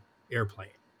actual like airplane.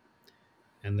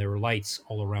 And there were lights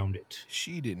all around it.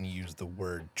 She didn't use the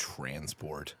word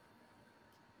transport.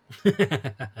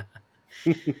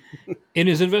 In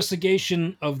his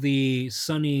investigation of the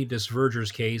Sonny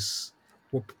Desvergers case,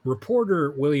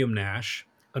 reporter William Nash,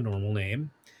 a normal name,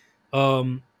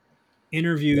 um,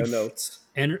 interviewed No notes.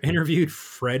 interviewed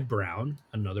Fred Brown,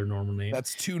 another normal name.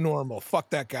 That's too normal. Fuck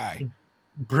that guy.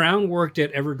 Brown worked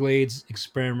at Everglades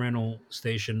Experimental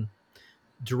Station,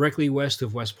 directly west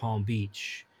of West Palm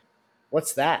Beach.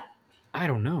 What's that? I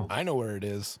don't know. I know where it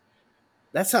is.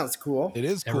 That sounds cool. It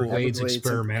is cool. Everglades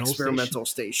Experimental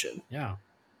Station. Yeah.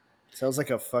 Sounds like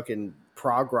a fucking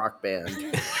prog rock band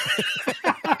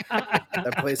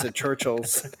that plays at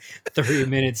Churchill's.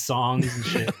 30-minute songs and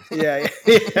shit. Yeah.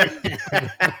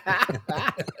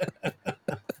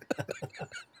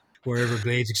 We're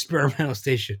Everglades Experimental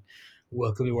Station.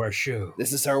 Welcome to our show.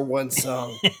 This is our one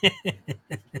song.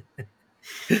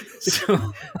 So,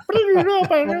 Do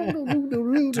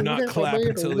not clap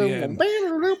until the end.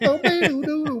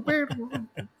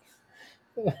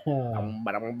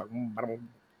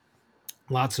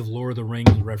 lots of Lord of the Rings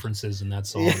references in that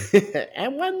song.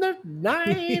 And when the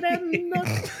night and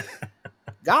the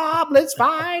goblins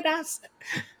find us,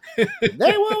 they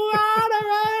will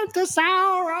water to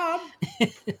Sauron.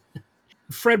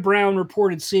 Fred Brown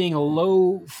reported seeing a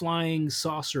low flying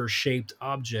saucer shaped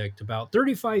object about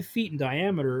 35 feet in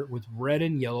diameter with red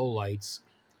and yellow lights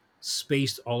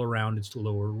spaced all around its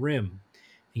lower rim.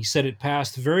 He said it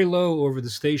passed very low over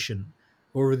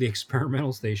the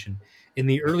experimental station, in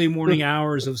the early morning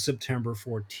hours of September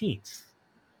 14th.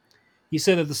 He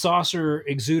said that the saucer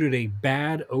exuded a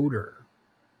bad odor,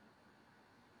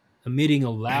 emitting a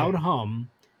loud hum,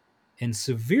 and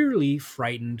severely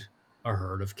frightened a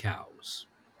herd of cows.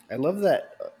 I love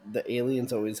that the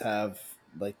aliens always have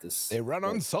like this. They run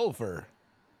on like, sulfur.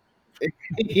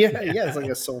 yeah, it's like a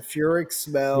sulfuric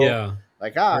smell. Yeah.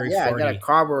 Like, Very I got a farty.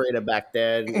 carburetor back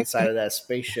there inside of that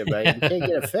spaceship. You can't get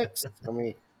it fixed. I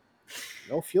mean,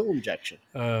 no fuel injection.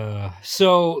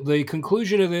 So the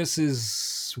conclusion of this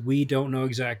is we don't know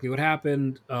exactly what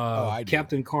happened. I do.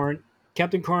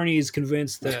 Captain Carney is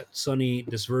convinced that Sonny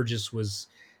Desvergis was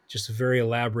just a very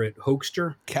elaborate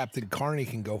hoaxster. Captain Carney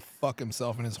can go fuck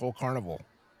himself in his whole carnival.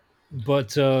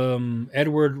 But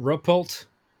Edward Ruppelt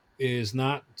is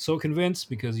not so convinced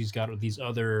because he's got these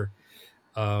other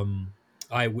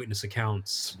eyewitness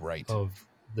accounts Right. of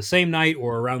the same night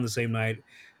or around the same night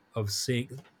of seeing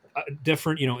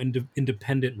different,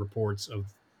 independent reports of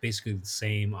basically the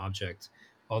same object.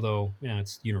 Although,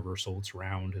 it's universal, it's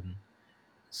round and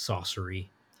saucery.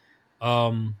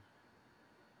 And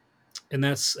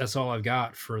that's all I've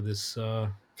got for this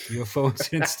UFO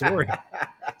incident story.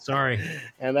 Sorry.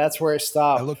 And that's where it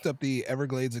stopped. I looked up the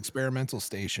Everglades Experimental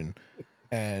Station,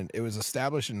 and it was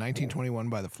established in 1921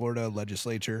 by the Florida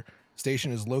legislature.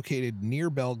 Station is located near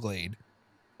Belglade.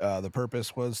 The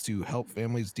purpose was to help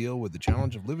families deal with the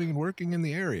challenge of living and working in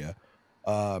the area.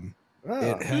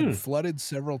 It had flooded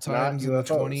several times in the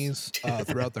 20s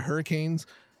throughout the hurricanes,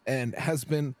 and has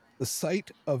been the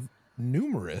site of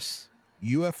numerous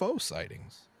UFO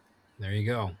sightings. There you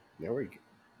go. There we go.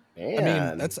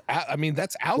 That's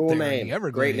out cool there name. in the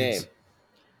Everglades. Great name.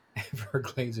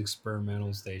 Everglades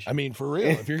Experimental Station. I mean, for real,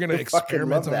 if you're going to Fucking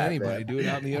experiment love on that, anybody, man. do it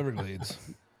out in the Everglades.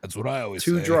 That's what I always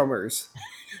Two say. drummers.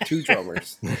 Two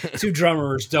drummers. Two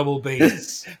drummers, double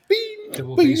bass.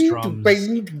 Double bass drums.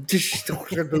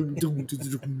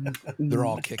 They're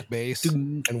all kick bass,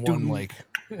 and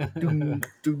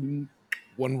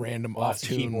one random Lots of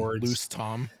off-tune keyboards. loose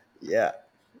tom. Yeah.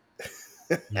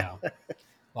 Yeah.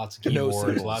 Lots of No keyboards,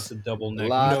 cymbals. lots of double neck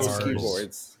Lots guitars. of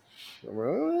keyboards.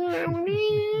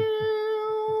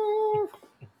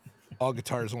 All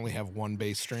guitars only have one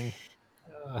bass string.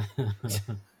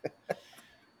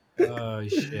 Oh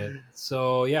shit.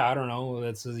 So yeah, I don't know.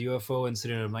 That's a UFO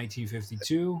incident of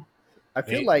 1952. I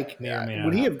feel like may or may not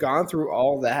would he have happen. gone through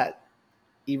all that,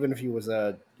 even if he was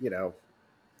a A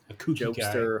kooky guy.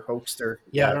 jokester, hoaxster,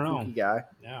 Yeah, I don't know. kooky guy?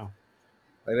 Yeah.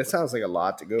 Like that sounds like a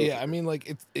lot to go. Yeah, through. I mean,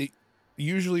 like it.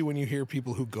 Usually, when you hear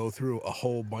people who go through a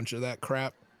whole bunch of that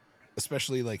crap,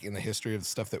 especially like in the history of the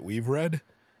stuff that we've read,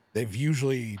 they've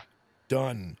usually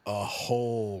done a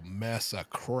whole mess of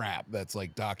crap that's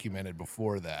like documented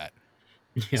before that.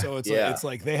 Yeah. So it's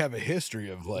like they have a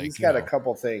history of like he's got a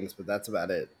couple things, but that's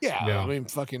about it. I mean,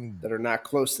 fucking that are not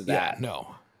close to that. Yeah,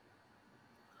 no.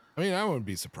 I mean, I wouldn't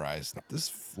be surprised. This is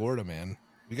Florida, man.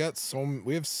 We have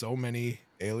so many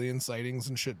alien sightings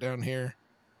and shit down here.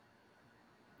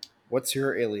 What's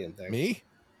your alien thing? Me?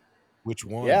 Which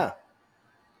one? Yeah.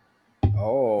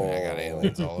 Oh, I got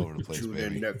aliens all over the place, Tune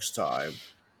baby. in next time.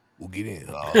 We'll get in.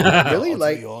 Really? I'll tell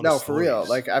Like, you all the no, for real. stories.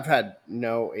 Like, I've had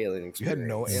no alien You experience. had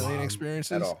no alien Wow.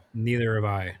 experiences at all. Neither have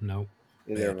I. No.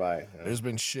 Neither Man, have I. No. There's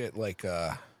been shit like,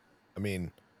 I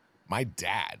mean, my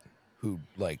dad, who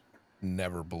like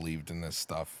never believed in this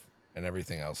stuff and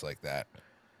everything else like that,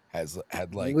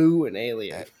 had like Blue and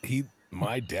alien.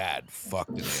 my dad fucked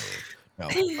an alien. No,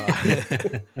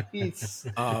 He's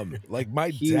like my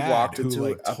He dad walked who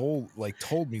into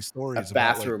told me a stories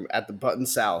about bathroom at the Button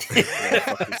South.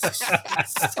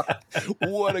 That like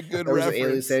what a good was an alien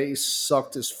reference. saying he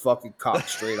sucked his fucking cock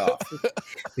straight off.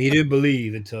 He didn't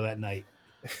believe until that night.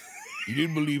 You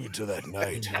didn't believe until that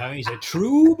night. Now he's a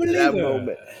true In that believer.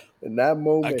 moment. In that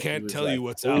moment, I he can't was tell like, you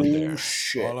what's oh, out there.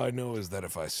 Shit. All I know is that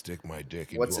if I stick my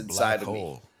dick What's into a inside black of me?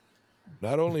 hole,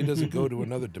 not only does it go to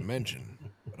another dimension,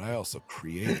 but I also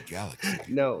create a galaxy.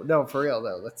 No, for real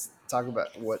though. Let's talk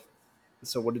about what.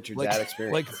 So, what did your dad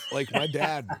experience? Like my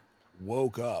dad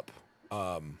woke up,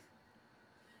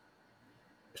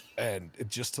 and it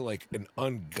just to like an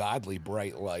ungodly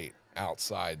bright light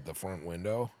outside the front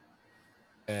window,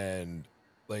 and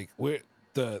like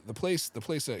the place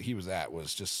that he was at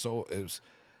was just it was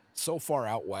so far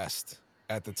out west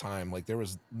at the time. Like there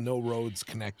was no roads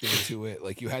connecting to it.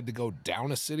 Like you had to go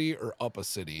down a city or up a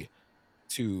city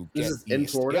to This get is in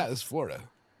east. Florida? Yeah, this is Florida.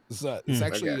 This is it's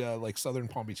actually Okay. like southern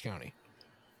Palm Beach County.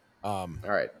 All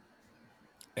right.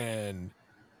 And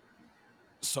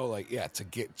so like yeah, to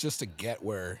get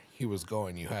where he was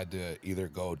going, you had to either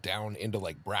go down into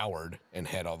like Broward and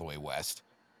head all the way west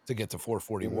to get to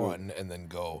 441 and then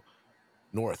go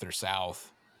north or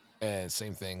south, and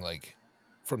same thing like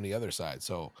from the other side.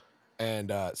 So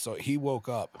so he woke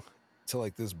up to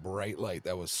like this bright light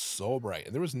that was so bright,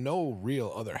 and there was no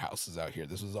real other houses out here.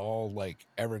 This was all like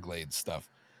Everglades stuff,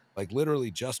 like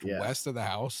literally just Yeah. west of the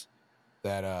house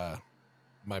that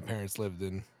my parents lived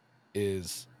in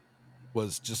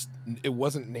was just, it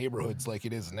wasn't neighborhoods like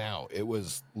it is now. It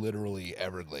was literally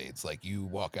Everglades. Like you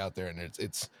walk out there and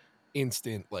it's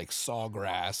instant like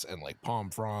sawgrass and like palm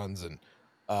fronds, and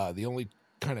the only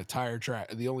kind of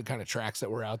tracks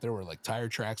that were out there were like tire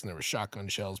tracks, and there were shotgun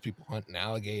shells, people hunting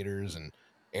alligators and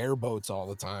airboats all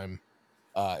the time.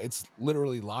 It's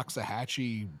literally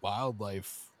Loxahatchee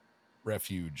Wildlife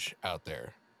Refuge out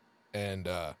there. And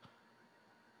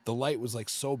the light was like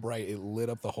so bright it lit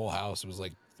up the whole house. It was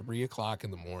like 3:00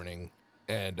 in the morning,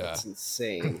 and That's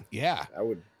insane. yeah, I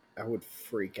would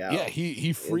freak out. yeah, he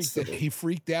instantly.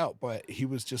 freaked out, but he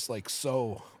was just like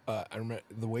so. I remember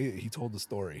the way he told the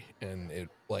story, and it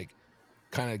like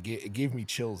kind of it gave me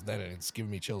chills then, and it's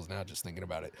giving me chills now just thinking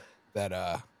about it.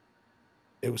 That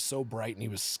it was so bright, and he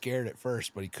was scared at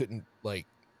first, but he couldn't like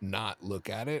not look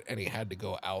at it, and he had to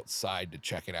go outside to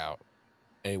check it out.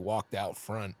 And he walked out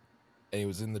front, and he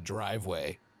was in the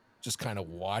driveway just kind of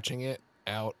watching it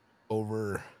out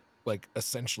over like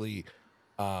essentially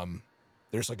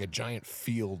there's like a giant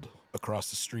field across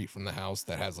the street from the house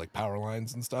that has like power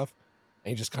lines and stuff,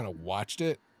 and he just kind of watched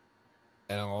it,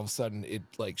 and all of a sudden it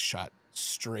like shot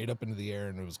straight up into the air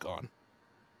and it was gone,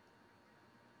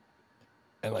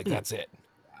 and like that's it.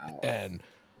 Wow. And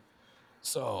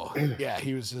so yeah,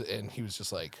 he was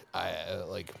just like, I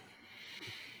like,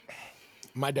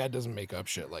 my dad doesn't make up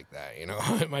shit like that, you know.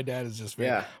 My dad is just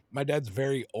my dad's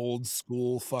very old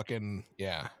school fucking,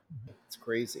 yeah. It's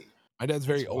crazy. My dad's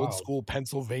very That's old wild. school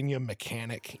Pennsylvania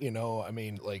mechanic, you know. I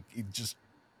mean, like he just,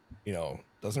 you know,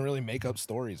 doesn't really make up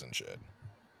stories and shit.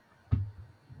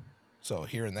 So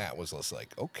hearing that was just like,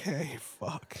 okay,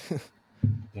 fuck.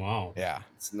 Wow. Yeah.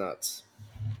 It's nuts.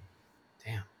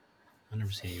 Damn. I've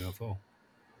never seen a UFO.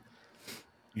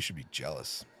 You should be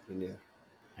jealous. Yeah.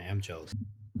 I am jealous.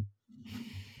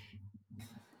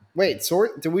 Wait,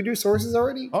 did we do sources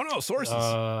already? Oh no, sources.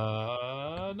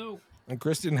 No. And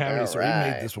Chris didn't have any, so he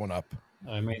made this one up.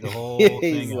 I made the whole He's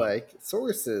thing up. like,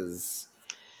 sources.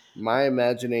 My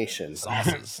imagination.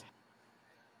 Sauces.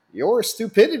 Your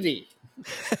stupidity.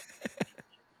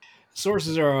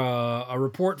 Sources are a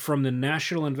report from the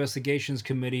National Investigations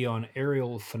Committee on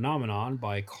Aerial Phenomenon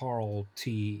by Carl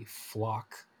T.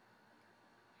 Flock.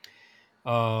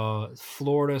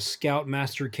 Florida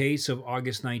Scoutmaster case of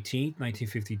August 19th,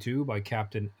 1952 by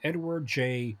Captain Edward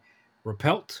J.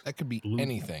 Rappelt. That could be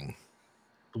anything.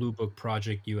 Blue Book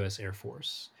Project, U.S. Air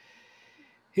Force.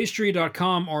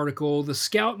 History.com article, The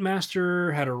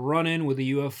Scoutmaster Had a Run-In with a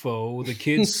UFO. The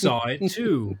Kids Saw It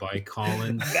Too by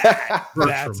Colin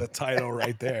That's a title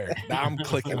right there. Now I'm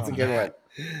clicking That's on a good that.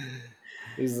 one.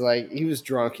 He's like, he was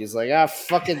drunk. He's like,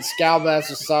 fucking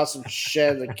Scoutmaster saw some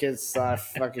shit. The kids saw it.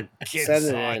 Fucking Kids send it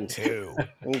saw in. it too. I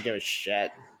don't give a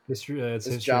shit. History,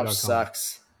 This job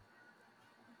sucks.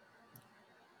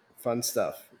 Fun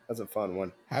stuff. That's a fun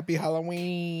one. Happy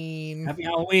Halloween. Happy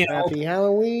Halloween. Happy I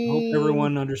Halloween. hope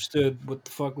everyone understood what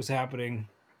the fuck was happening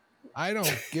I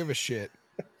don't give a shit.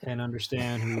 and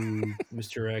understand who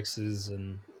Mr. X is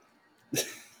and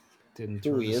didn't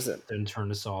Who turn, he us, isn't. didn't turn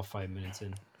us off 5 minutes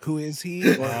in. Who is he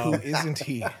or Wow. who isn't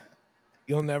he?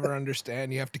 You'll never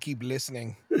understand. You have to keep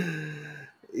listening.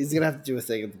 He's gonna have to do a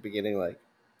thing at the beginning, like,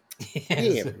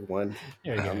 "Hey Yes. everyone,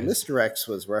 Hey, guys. Mr. X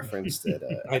was referenced at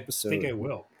I episode think I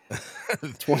will.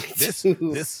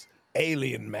 22." This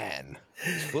alien man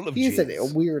is full of He's a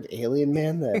jizz. weird alien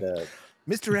man that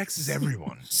Mr. X is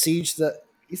everyone. Siege.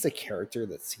 He's a character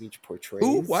that Siege portrays.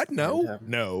 Who? What? No. and,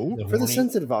 No. The for the horny-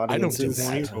 sensitive I don't audiences, do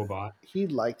horny that. robot.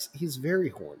 he's very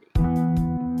horny.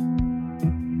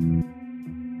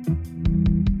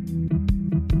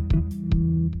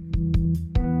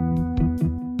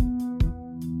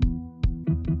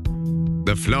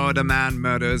 The Florida Man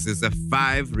Murders is a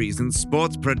 5 Reasons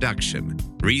sports production.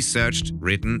 Researched,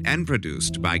 written, and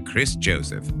produced by Chris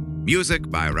Joseph. Music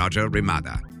by Roger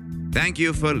Ramada. Thank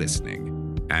you for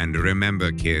listening. And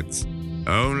remember, kids,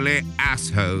 only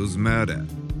assholes murder.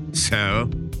 So,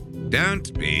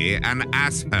 don't be an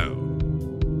asshole.